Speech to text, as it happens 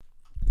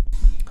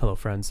Hello,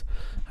 friends.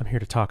 I'm here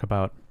to talk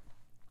about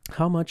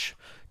how much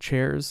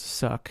chairs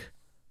suck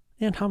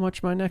and how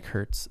much my neck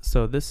hurts.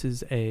 So, this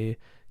is a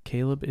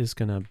Caleb is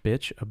gonna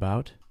bitch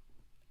about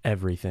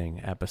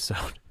everything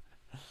episode.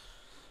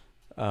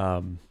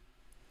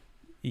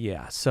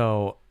 Yeah,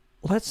 so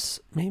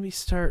let's maybe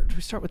start. Do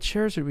we start with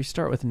chairs or do we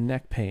start with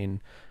neck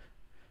pain?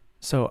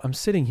 So, I'm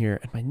sitting here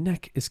and my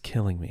neck is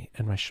killing me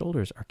and my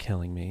shoulders are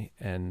killing me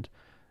and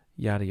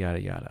yada, yada,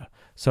 yada.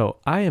 So,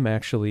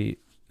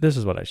 this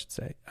is what I should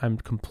say. I'm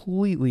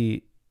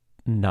completely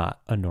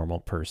not a normal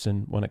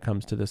person when it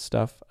comes to this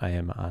stuff. I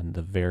am on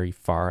the very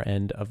far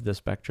end of the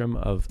spectrum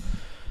of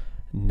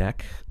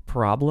neck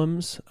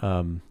problems.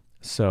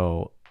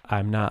 So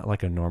I'm not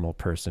like a normal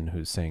person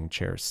who's saying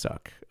chairs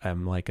suck.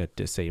 I'm like a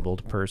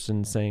disabled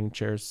person saying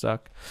chairs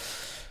suck.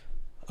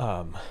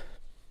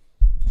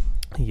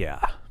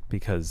 Yeah,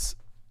 because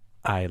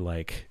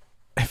when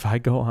I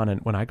go on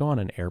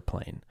an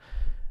airplane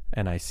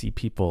and I see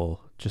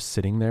people just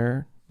sitting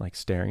there like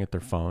staring at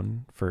their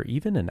phone for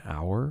even an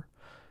hour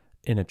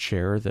in a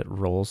chair that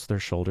rolls their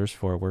shoulders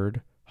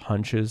forward,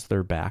 hunches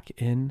their back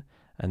in,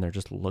 and they're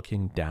just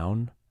looking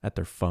down at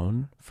their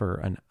phone for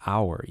an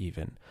hour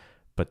even.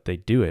 But they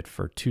do it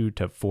for 2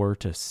 to 4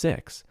 to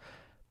 6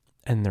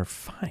 and they're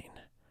fine.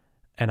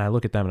 And I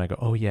look at them and I go,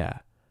 oh yeah,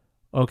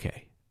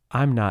 okay,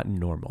 I'm not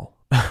normal.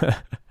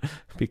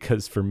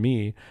 Because for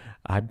me,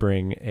 I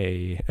bring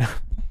a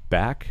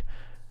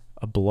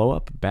blow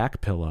up back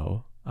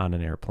pillow on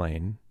an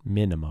airplane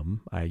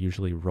minimum. I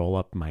usually roll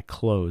up my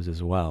clothes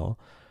as well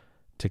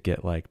to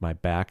get like my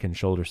back and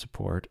shoulder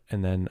support.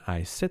 And then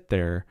I sit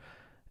there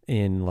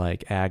in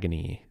like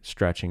agony,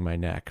 stretching my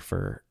neck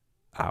for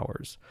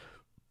hours.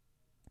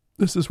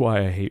 This is why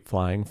I hate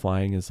flying.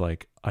 Flying is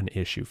like an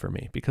issue for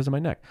me because of my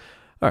neck.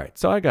 All right.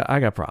 So I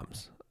got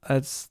problems.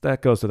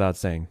 That goes without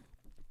saying.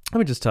 Let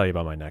me just tell you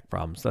about my neck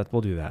problems.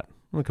 We'll do that.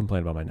 I'm going to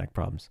complain about my neck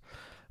problems.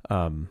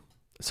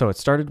 So it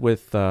started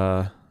with,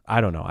 I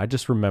don't know. I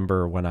just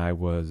remember when I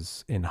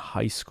was in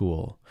high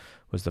school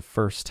was the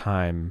first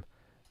time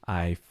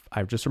I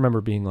just remember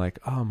being like,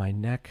 oh, my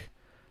neck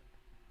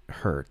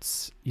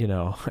hurts,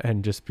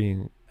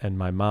 and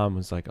my mom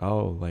was like,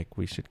 oh, like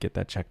we should get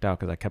that checked out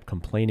because I kept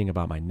complaining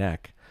about my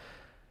neck.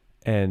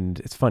 And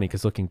it's funny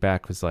because looking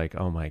back was like,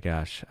 oh my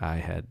gosh,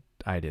 I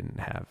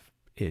didn't have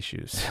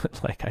issues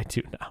like I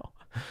do now,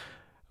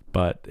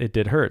 but it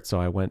did hurt.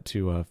 So I went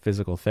to a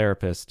physical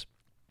therapist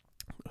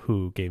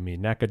who gave me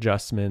neck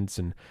adjustments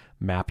and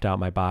mapped out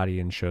my body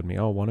and showed me,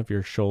 oh, one of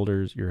your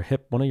shoulders,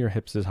 one of your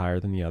hips is higher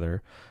than the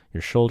other.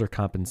 Your shoulder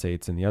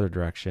compensates in the other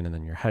direction, and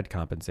then your head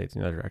compensates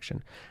in the other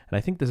direction. And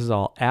I think this is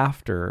all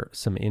after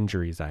some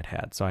injuries I'd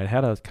had. So I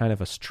had a kind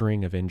of a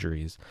string of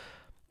injuries.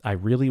 I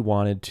really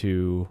wanted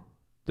to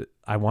do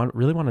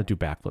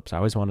backflips. I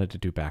always wanted to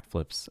do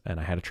backflips, and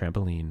I had a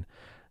trampoline.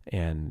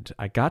 And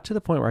I got to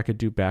the point where I could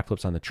do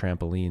backflips on the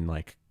trampoline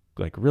like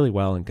really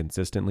well and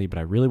consistently, but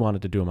I really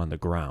wanted to do them on the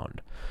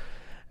ground.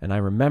 And I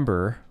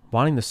remember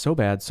wanting this so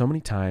bad so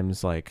many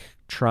times, like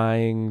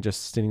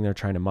just sitting there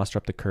trying to muster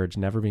up the courage,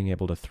 never being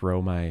able to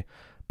throw my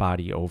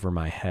body over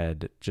my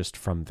head just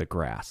from the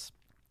grass.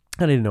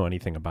 I didn't know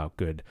anything about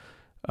good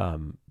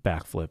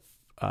backflip,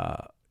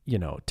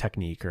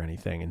 technique or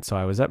anything. And so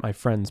I was at my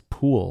friend's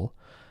pool,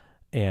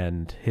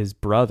 and his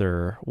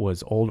brother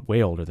was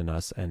way older than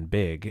us and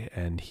big,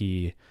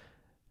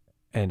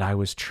 and I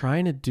was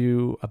trying to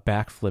do a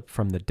backflip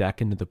from the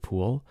deck into the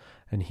pool,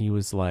 and he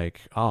was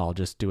like, oh, I'll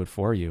just do it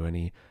for you.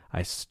 And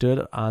I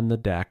stood on the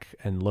deck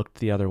and looked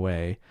the other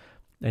way,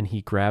 and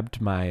he grabbed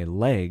my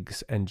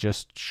legs and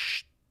just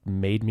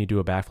made me do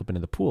a backflip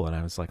into the pool. And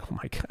I was like, oh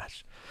my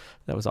gosh,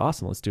 that was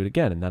awesome. Let's do it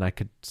again. And then I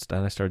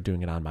started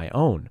doing it on my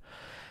own.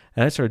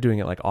 And I started doing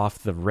it like off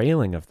the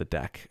railing of the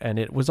deck, and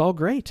it was all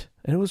great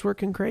and it was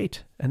working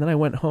great. And then I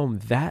went home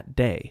that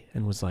day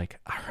and was like,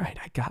 all right,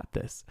 I got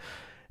this.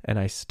 And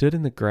I stood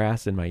in the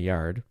grass in my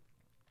yard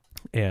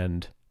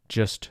and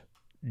just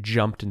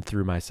jumped and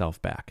threw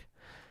myself back.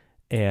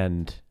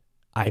 And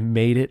I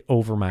made it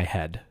over my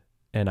head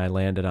and I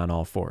landed on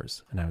all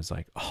fours. And I was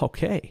like,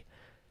 okay,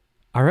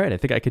 all right, I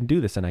think I can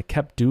do this. And I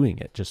kept doing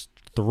it, just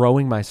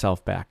throwing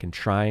myself back and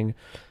trying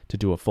to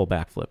do a full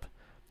backflip.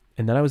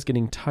 And then I was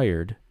getting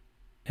tired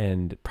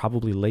and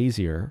probably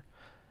lazier.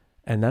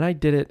 And then I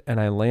did it and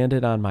I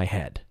landed on my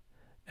head.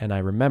 And I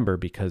remember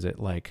because it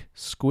like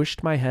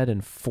squished my head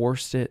and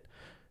forced it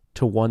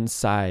to one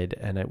side.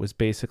 And it was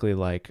basically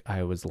like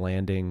I was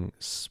landing,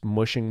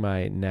 smushing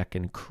my neck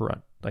and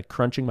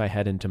crunching my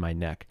head into my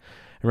neck.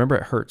 I remember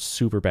it hurt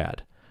super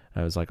bad.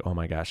 I was like, oh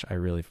my gosh, I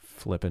really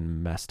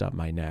flipping messed up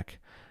my neck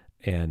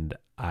and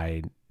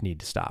I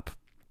need to stop.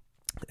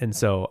 And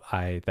so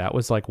that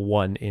was like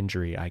one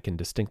injury I can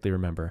distinctly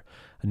remember.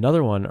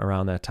 Another one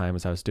around that time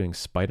was I was doing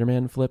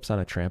Spider-Man flips on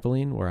a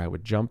trampoline where I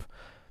would jump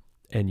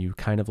and you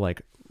kind of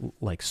like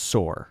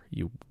soar.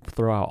 You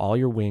throw out all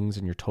your wings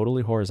and you're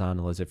totally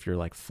horizontal as if you're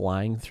like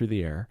flying through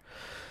the air.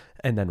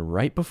 And then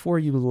right before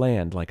you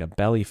land, like a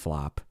belly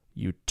flop,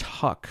 you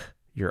tuck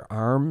your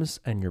arms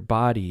and your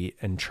body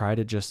and try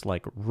to just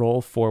like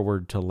roll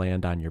forward to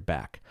land on your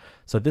back.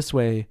 So this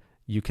way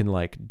you can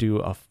like do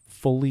a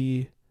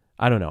fully,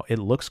 I don't know, it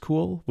looks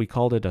cool. We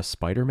called it a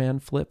Spider-Man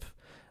flip,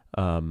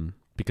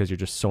 because you're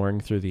just soaring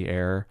through the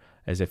air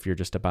as if you're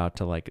just about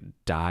to like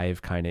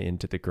dive kind of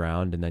into the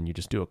ground, and then you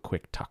just do a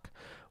quick tuck.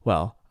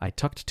 Well, I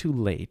tucked too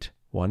late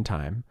one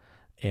time,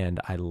 and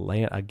I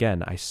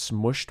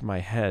smushed my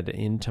head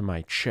into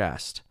my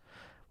chest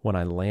when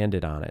I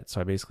landed on it.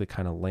 So I basically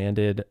kind of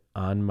landed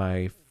on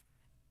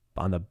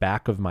the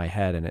back of my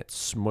head, and it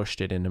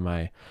smushed it into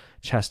my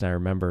chest. And I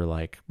remember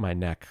like my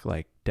neck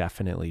like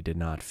definitely did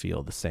not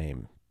feel the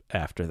same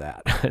after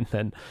that. And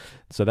then,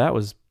 so that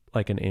was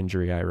like an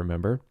injury I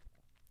remember.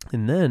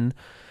 And then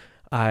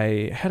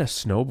I had a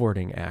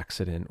snowboarding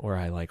accident where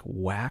I like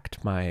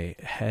whacked my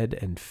head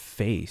and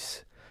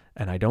face,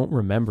 and I don't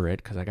remember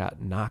it because I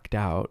got knocked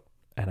out,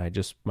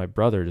 and my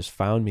brother just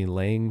found me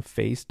laying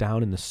face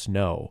down in the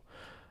snow,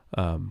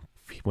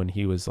 when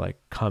he was like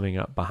coming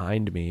up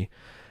behind me.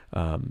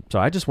 So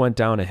I just went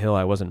down a hill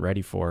I wasn't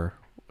ready for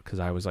because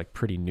I was like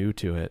pretty new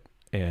to it,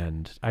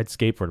 and I'd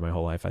skateboarded my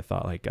whole life. I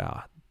thought like,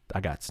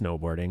 I got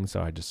snowboarding.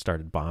 So I just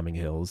started bombing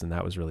hills, and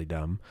that was really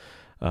dumb.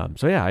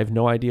 So yeah, I have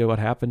no idea what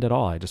happened at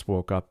all. I just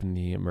woke up in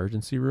the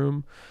emergency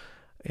room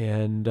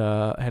and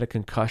had a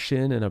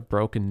concussion and a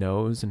broken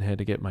nose, and had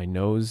to get my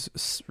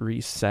nose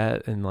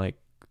reset and like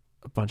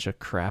a bunch of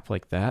crap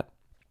like that.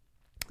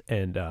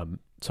 And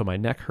so my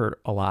neck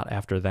hurt a lot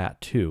after that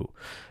too.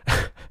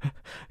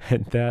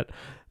 And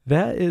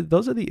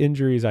those are the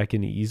injuries I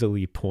can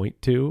easily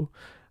point to.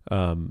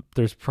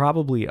 There's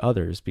probably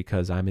others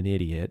because I'm an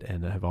idiot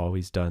and have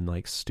always done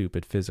like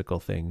stupid physical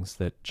things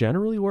that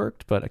generally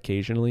worked, but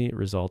occasionally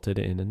resulted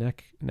in a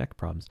neck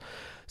problems.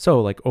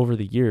 So like over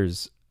the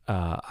years,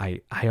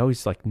 I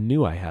always like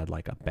knew I had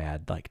like a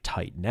bad, like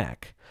tight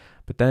neck,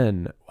 but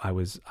then I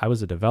was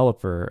a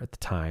developer at the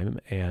time,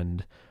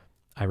 and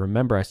I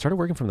remember I started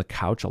working from the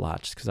couch a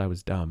lot just because I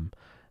was dumb.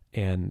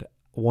 And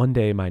one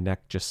day my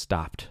neck just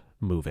stopped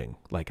moving.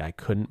 Like I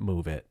couldn't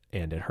move it,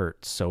 and it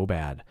hurt so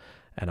bad.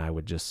 And I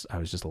was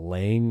just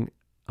laying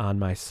on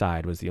my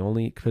side, was the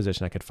only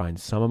position I could find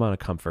some amount of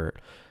comfort,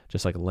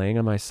 just like laying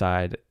on my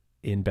side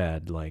in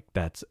bed. Like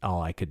that's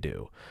all I could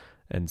do.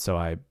 And so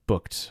I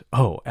booked,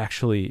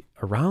 actually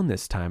around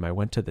this time I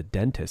went to the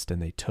dentist,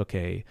 and they took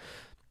a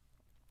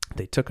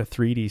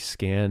 3D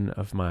scan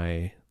of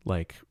my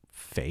like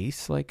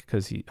face, like,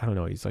 cause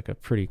he's like a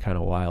pretty kind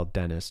of wild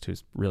dentist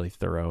who's really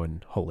thorough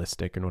and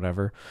holistic and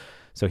whatever.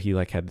 So he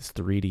like had this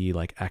 3D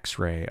like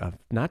x-ray of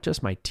not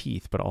just my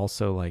teeth, but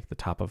also like the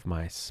top of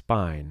my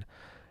spine.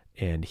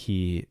 And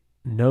he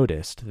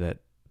noticed that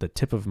the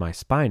tip of my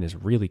spine is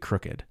really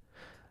crooked,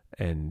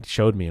 and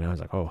showed me, and I was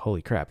like, oh,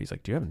 holy crap. He's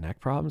like, do you have neck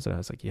problems? And I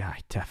was like, yeah, I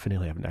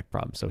definitely have neck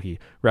problems. So he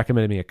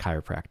recommended me a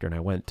chiropractor, and I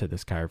went to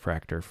this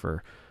chiropractor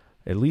for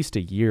at least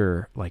a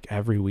year, like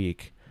every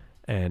week.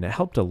 And it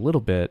helped a little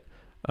bit.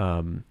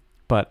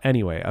 But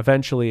anyway,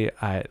 eventually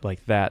I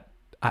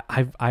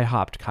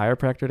hopped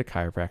chiropractor to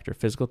chiropractor,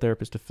 physical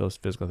therapist to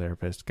physical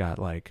therapist, got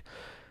like,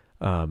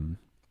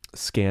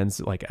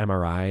 scans, like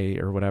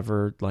MRI or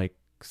whatever, like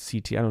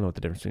CT. I don't know what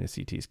the difference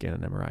between a CT scan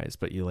and MRI is,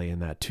 but you lay in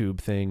that tube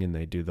thing and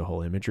they do the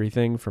whole imagery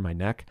thing for my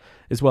neck,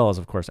 as well as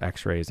of course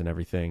x-rays and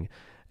everything.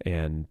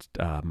 And,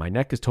 my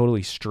neck is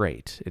totally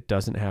straight. It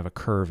doesn't have a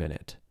curve in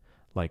it.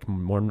 Like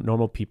more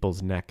normal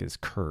people's neck is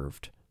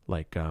curved,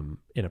 like,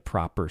 in a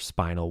proper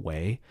spinal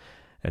way.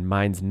 And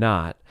mine's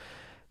not.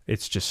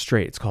 It's just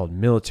straight. It's called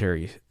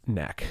military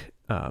neck.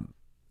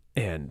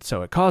 And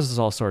so it causes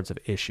all sorts of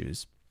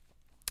issues.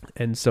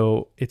 And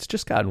so it's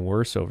just gotten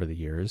worse over the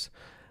years.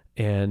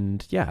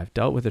 And yeah, I've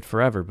dealt with it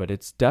forever, but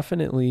it's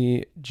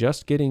definitely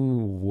just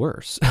getting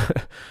worse.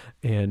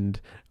 And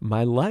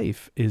my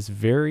life is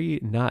very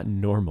not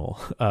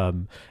normal.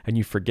 And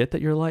you forget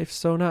that your life's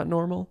so not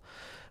normal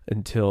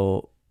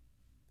until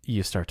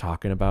you start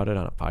talking about it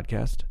on a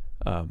podcast.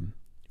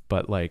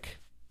 But like,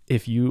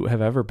 if you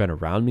have ever been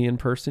around me in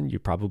person, you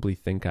probably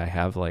think I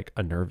have like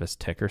a nervous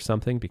tick or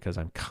something, because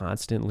I'm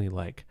constantly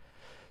like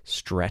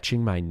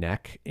stretching my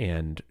neck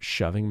and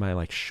shoving my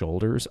like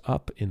shoulders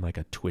up in like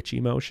a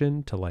twitchy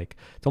motion to like,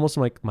 it's almost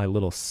like my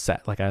little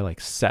set, like I like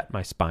set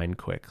my spine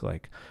quick.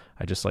 Like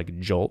I just like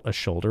jolt a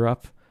shoulder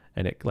up,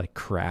 and it like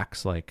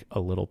cracks like a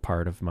little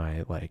part of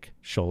my like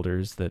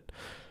shoulders that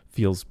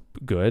feels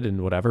good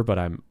and whatever. But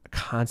I'm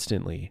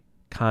constantly,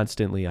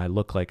 I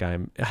look like I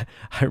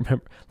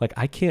remember, like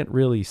I can't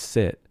really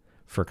sit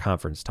for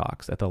conference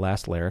talks. At the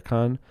last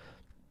Laracon,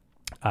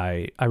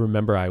 I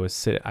remember I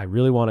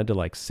really wanted to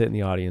like sit in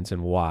the audience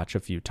and watch a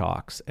few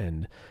talks.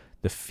 And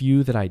the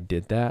few that I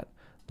did that,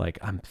 like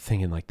I'm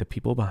thinking like the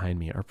people behind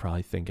me are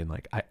probably thinking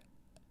like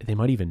they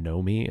might even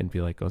know me and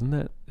be like,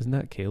 isn't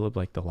that Caleb,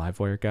 like the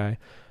Livewire guy?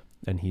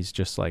 And he's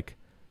just like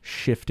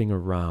shifting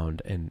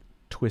around and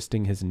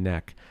twisting his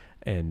neck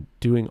and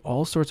doing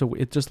all sorts of,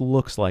 it just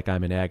looks like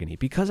I'm in agony,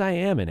 because I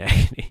am in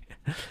agony.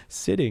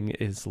 Sitting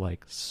is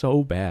like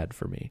so bad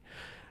for me.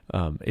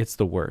 It's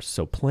the worst.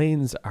 So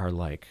planes are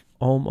like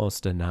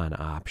almost a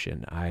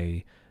non-option.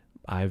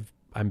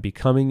 I'm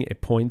becoming a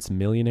points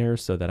millionaire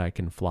so that I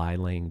can fly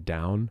laying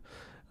down.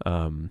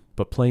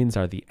 But planes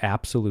are the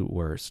absolute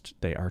worst.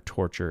 They are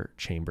torture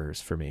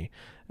chambers for me.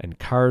 And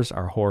cars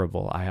are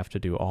horrible. I have to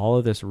do all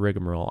of this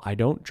rigmarole. I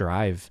don't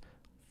drive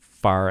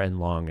far and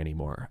long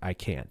anymore. I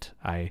can't.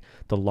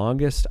 The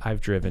longest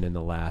I've driven in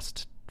the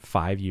last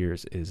 5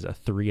 years is a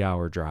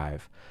 3-hour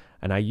drive.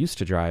 And I used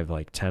to drive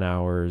like 10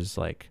 hours,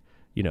 like,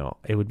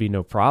 it would be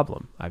no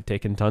problem. I've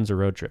taken tons of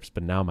road trips,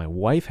 but now my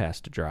wife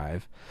has to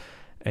drive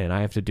and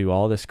I have to do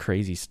all this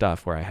crazy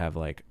stuff where I have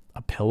like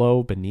a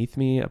pillow beneath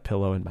me, a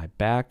pillow in my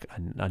back,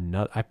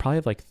 I probably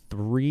have like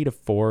 3 to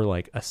 4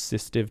 like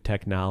assistive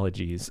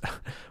technologies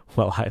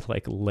while I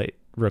like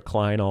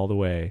recline all the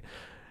way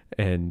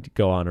and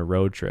go on a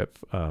road trip,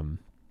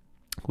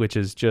 which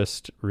is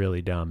just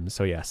really dumb.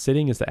 So yeah,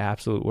 sitting is the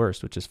absolute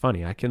worst, which is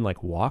funny. I can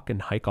like walk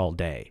and hike all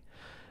day.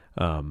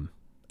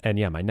 And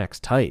yeah, my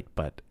neck's tight,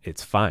 but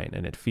it's fine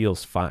and it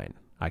feels fine.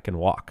 I can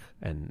walk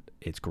and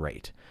it's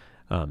great.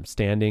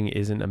 Standing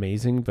isn't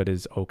amazing, but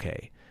is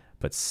okay.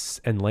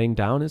 And laying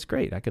down is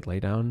great. I could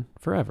lay down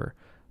forever.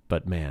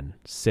 But man,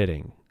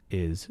 sitting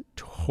is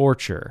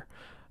torture.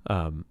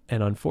 And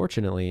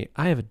unfortunately,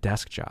 I have a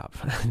desk job.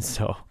 And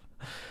so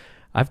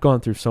I've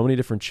gone through so many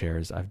different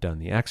chairs. I've done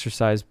the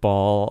exercise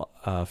ball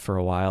for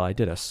a while. I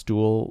did a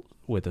stool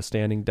with a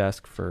standing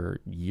desk for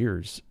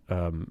years.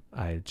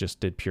 I just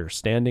did pure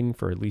standing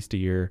for at least a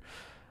year.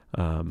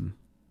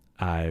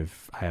 I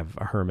have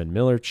a Herman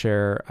Miller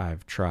chair.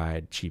 I've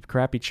tried cheap,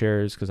 crappy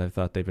chairs because I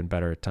thought they've been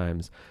better at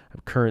times.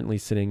 I'm currently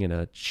sitting in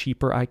a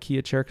cheaper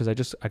IKEA chair because I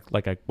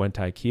went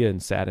to IKEA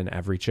and sat in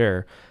every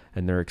chair,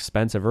 and their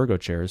expensive ergo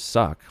chairs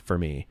suck for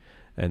me.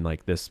 And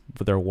like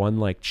their one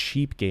like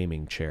cheap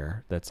gaming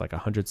chair that's like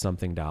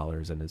 $100-something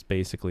and is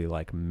basically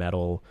like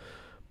metal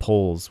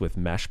poles with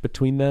mesh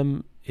between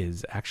them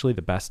is actually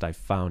the best I've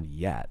found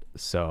yet.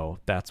 So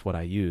that's what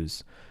I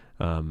use.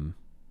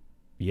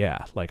 Yeah,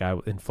 like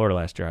in Florida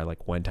last year, I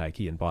like went to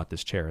IKEA and bought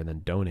this chair and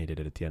then donated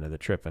it at the end of the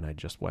trip. And I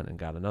just went and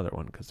got another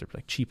one because they're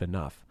like cheap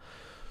enough.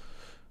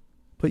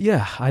 But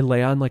yeah, I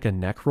lay on like a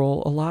neck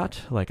roll a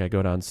lot. Like I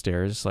go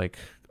downstairs like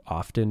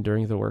often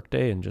during the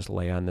workday and just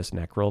lay on this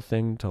neck roll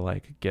thing to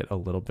like get a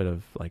little bit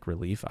of like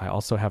relief. I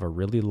also have a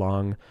really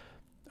long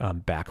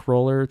back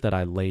roller that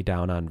I lay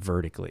down on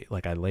vertically.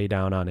 Like I lay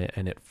down on it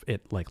and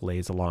it like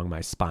lays along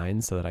my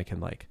spine so that I can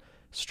like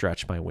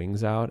stretch my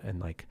wings out and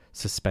like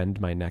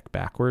suspend my neck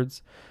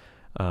backwards.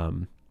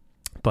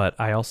 But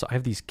I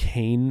have these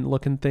cane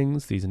looking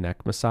things, these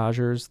neck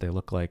massagers. They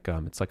look like,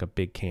 it's like a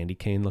big candy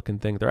cane looking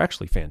thing. They're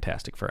actually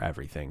fantastic for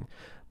everything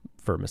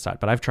for massage,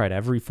 but I've tried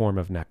every form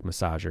of neck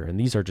massager and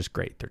these are just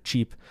great. They're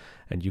cheap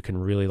and you can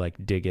really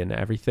like dig in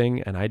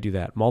everything. And I do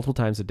that multiple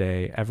times a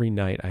day. Every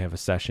night I have a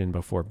session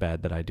before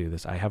bed that I do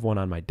this. I have one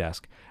on my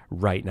desk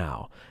right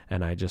now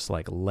and I just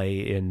like lay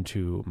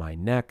into my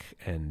neck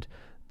and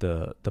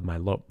the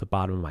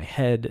bottom of my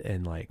head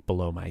and like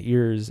below my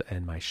ears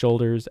and my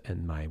shoulders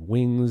and my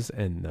wings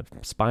and the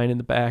spine in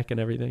the back and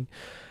everything.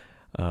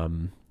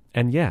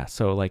 And yeah,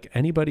 so like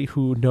anybody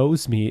who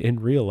knows me in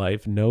real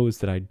life knows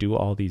that I do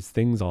all these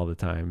things all the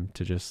time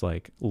to just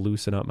like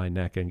loosen up my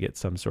neck and get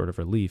some sort of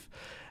relief.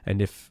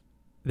 And if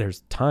there's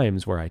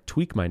times where I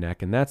tweak my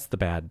neck, and that's the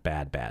bad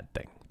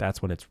thing.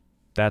 That's when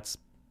that's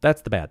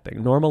the bad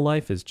thing. Normal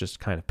life is just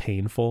kind of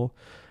painful.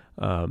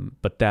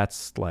 But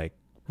that's like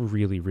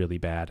really, really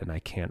bad. And I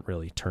can't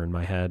really turn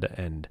my head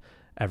and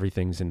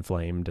everything's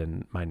inflamed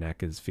and my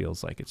neck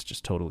feels like it's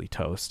just totally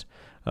toast.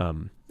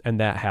 And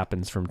that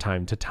happens from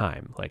time to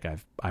time. Like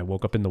I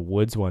woke up in the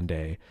woods one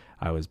day,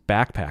 I was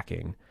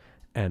backpacking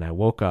and I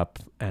woke up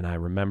and I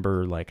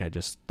remember like I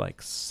just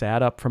like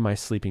sat up from my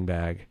sleeping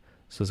bag.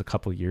 This was a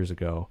couple years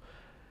ago.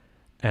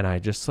 And I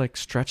just like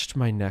stretched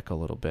my neck a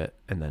little bit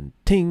and then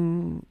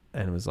ting,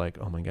 and it was like,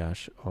 oh my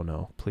gosh, oh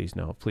no, please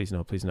no, please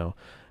no, please no.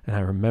 And I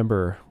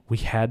remember we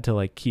had to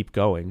like keep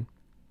going,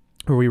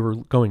 or we were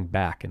going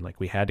back and like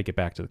we had to get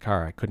back to the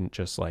car. I couldn't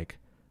just like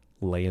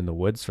lay in the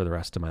woods for the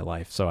rest of my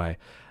life. So I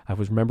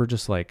remember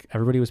just like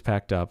everybody was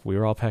packed up. We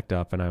were all packed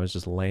up and I was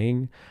just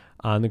laying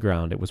on the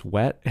ground. It was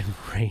wet and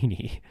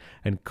rainy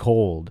and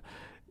cold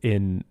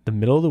in the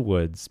middle of the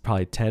woods,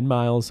 probably 10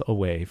 miles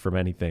away from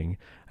anything.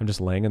 I'm just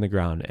laying on the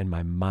ground and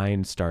my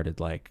mind started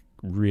like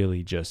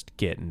really just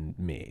getting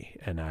me.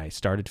 And I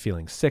started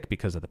feeling sick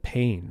because of the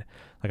pain.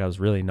 Like I was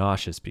really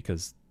nauseous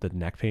because the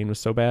neck pain was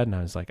so bad. And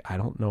I was like, I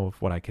don't know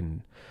what I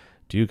can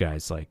do,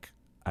 guys. Like,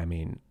 I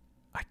mean,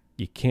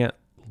 you can't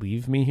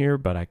leave me here,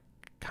 but I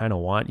kind of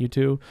want you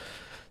to.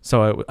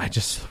 So I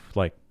just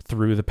like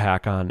threw the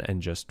pack on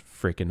and just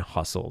freaking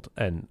hustled.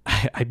 And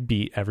I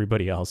beat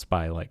everybody else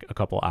by like a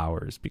couple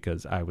hours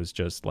because I was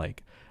just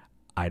like,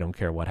 I don't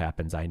care what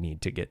happens. I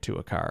need to get to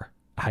a car.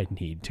 I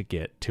need to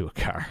get to a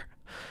car.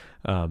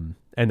 And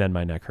then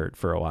my neck hurt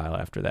for a while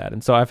after that.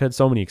 And so I've had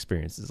so many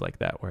experiences like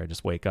that where I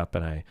just wake up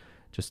and I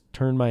just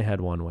turn my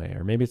head one way,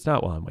 or maybe it's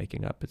not while I'm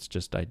waking up. It's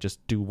just, I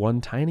just do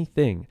one tiny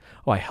thing.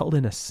 Oh, I held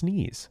in a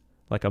sneeze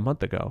like a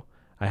month ago.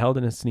 I held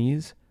in a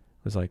sneeze.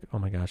 It was like, oh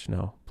my gosh,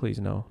 no, please,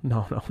 no.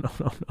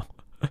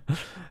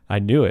 I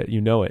knew it. You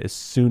know it as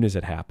soon as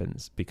it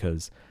happens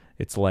because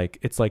it's like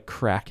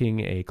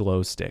cracking a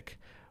glow stick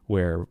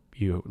where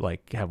you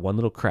like have one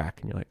little crack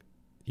and you're like,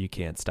 you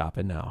can't stop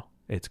it now.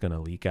 It's going to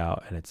leak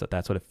out. And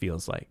that's what it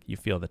feels like. You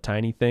feel the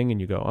tiny thing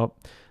and you go, oh,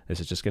 this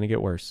is just going to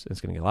get worse.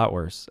 It's going to get a lot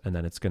worse. And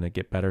then it's going to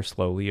get better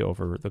slowly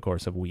over the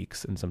course of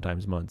weeks and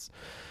sometimes months.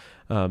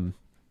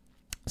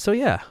 So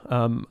yeah,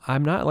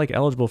 I'm not like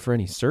eligible for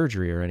any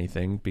surgery or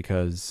anything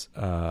because,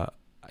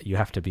 you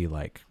have to be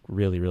like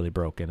really, really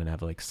broken and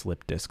have like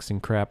slip discs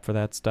and crap for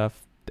that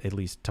stuff, at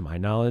least to my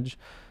knowledge.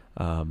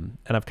 And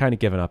I've kind of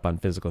given up on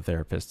physical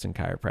therapists and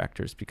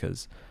chiropractors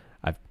because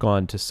I've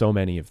gone to so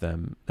many of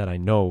them that I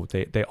know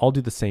they all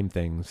do the same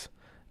things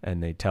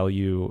and they tell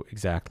you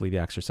exactly the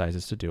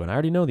exercises to do. And I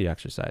already know the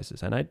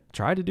exercises and I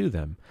try to do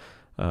them.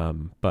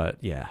 But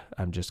yeah,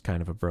 I'm just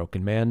kind of a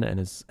broken man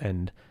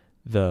and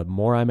the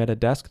more I'm at a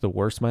desk, the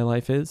worse my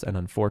life is. And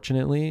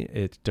unfortunately,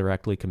 it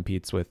directly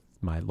competes with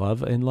my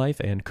love in life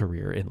and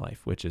career in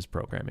life, which is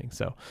programming.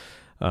 So,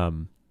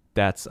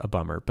 that's a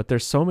bummer, but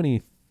there's so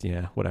many,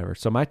 whatever.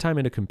 So my time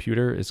in a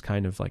computer is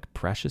kind of like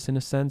precious in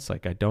a sense.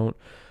 Like I don't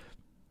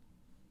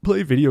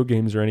play video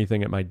games or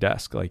anything at my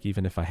desk. Like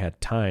even if I had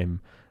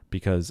time,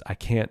 because I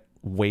can't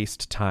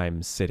waste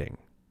time sitting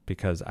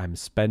because I'm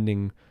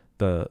spending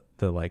the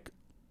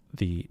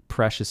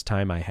precious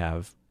time I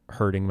have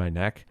hurting my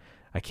neck.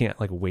 I can't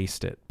like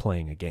waste it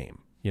playing a game,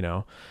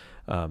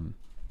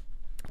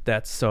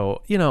 that's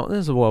so, this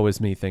is a woe is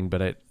me thing,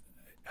 but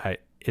I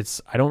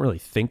don't really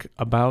think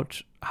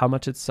about how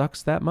much it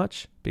sucks that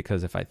much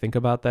because if I think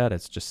about that,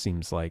 it just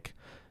seems like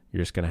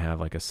you're just going to have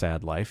like a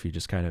sad life. You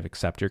just kind of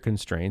accept your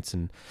constraints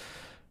and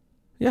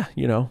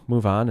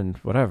move on and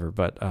whatever.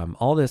 But,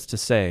 all this to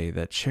say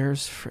that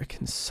chairs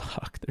freaking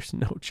suck. There's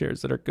no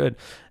chairs that are good.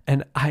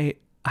 And I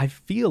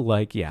feel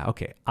like,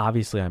 okay,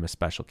 obviously I'm a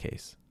special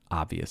case,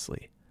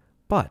 obviously.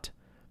 But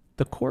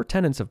the core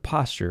tenets of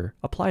posture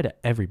apply to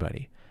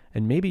everybody.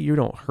 And maybe you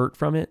don't hurt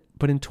from it,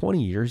 but in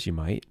 20 years you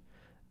might.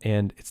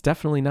 And it's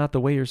definitely not the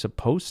way you're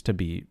supposed to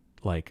be,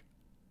 like,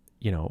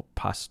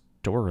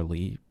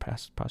 posturally.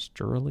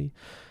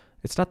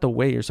 It's not the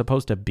way you're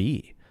supposed to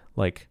be.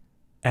 Like,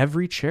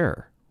 every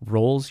chair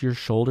rolls your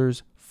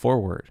shoulders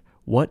forward.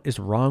 What is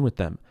wrong with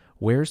them?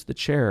 Where's the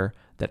chair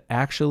that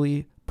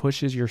actually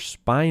pushes your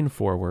spine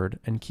forward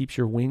and keeps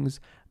your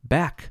wings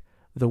back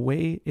the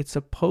way it's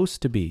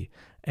supposed to be?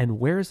 And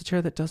where's the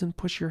chair that doesn't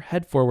push your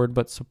head forward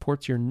but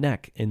supports your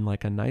neck in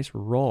like a nice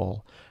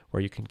roll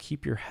where you can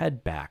keep your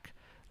head back?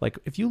 Like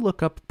if you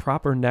look up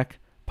proper neck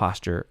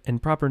posture and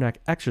proper neck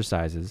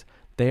exercises,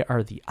 they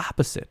are the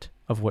opposite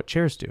of what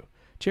chairs do.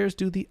 Chairs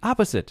do the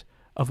opposite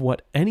of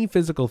what any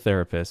physical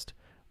therapist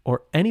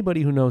or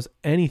anybody who knows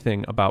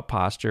anything about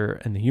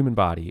posture and the human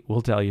body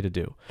will tell you to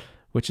do,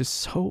 which is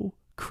so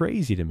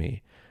crazy to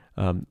me.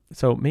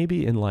 So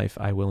maybe in life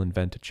I will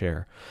invent a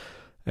chair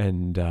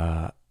and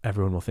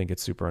everyone will think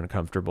it's super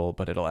uncomfortable,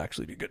 but it'll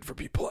actually be good for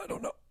people. I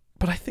don't know.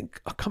 But I think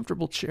a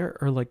comfortable chair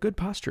or like good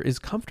posture is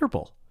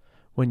comfortable.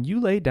 When you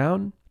lay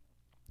down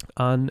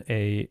on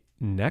a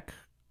neck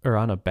or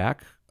on a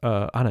back,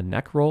 on a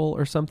neck roll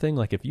or something,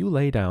 like if you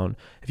lay down,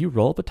 if you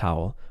roll up a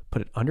towel,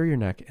 put it under your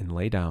neck and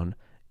lay down,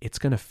 it's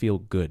going to feel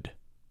good.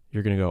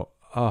 You're going to go,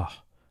 oh,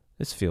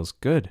 this feels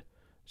good.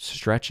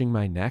 Stretching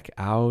my neck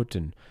out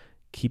and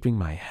keeping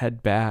my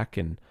head back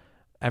and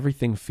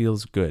everything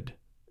feels good.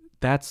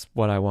 That's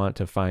what I want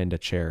to find a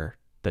chair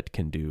that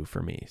can do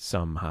for me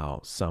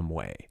somehow, some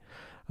way.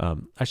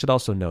 I should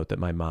also note that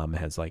my mom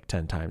has like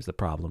 10 times the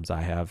problems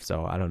I have.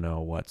 So I don't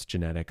know what's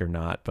genetic or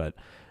not, but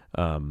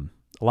a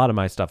lot of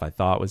my stuff I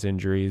thought was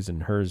injuries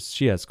and hers,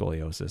 she has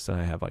scoliosis and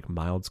I have like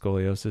mild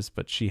scoliosis,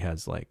 but she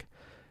has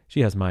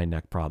my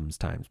neck problems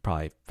times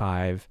probably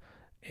 5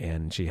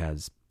 and she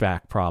has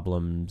back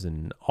problems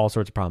and all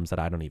sorts of problems that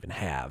I don't even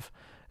have.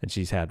 And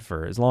she's had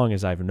for as long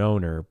as I've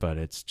known her, but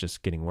it's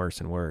just getting worse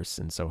and worse.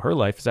 And so her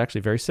life is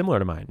actually very similar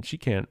to mine. She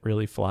can't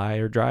really fly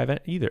or drive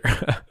either.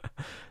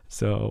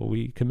 So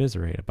we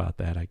commiserate about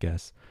that, I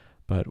guess.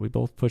 But we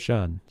both push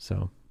on.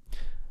 So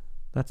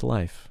that's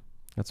life.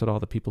 That's what all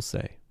the people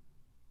say.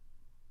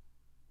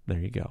 There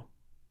you go.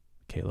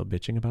 Caleb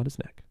bitching about his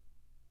neck.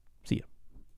 See ya.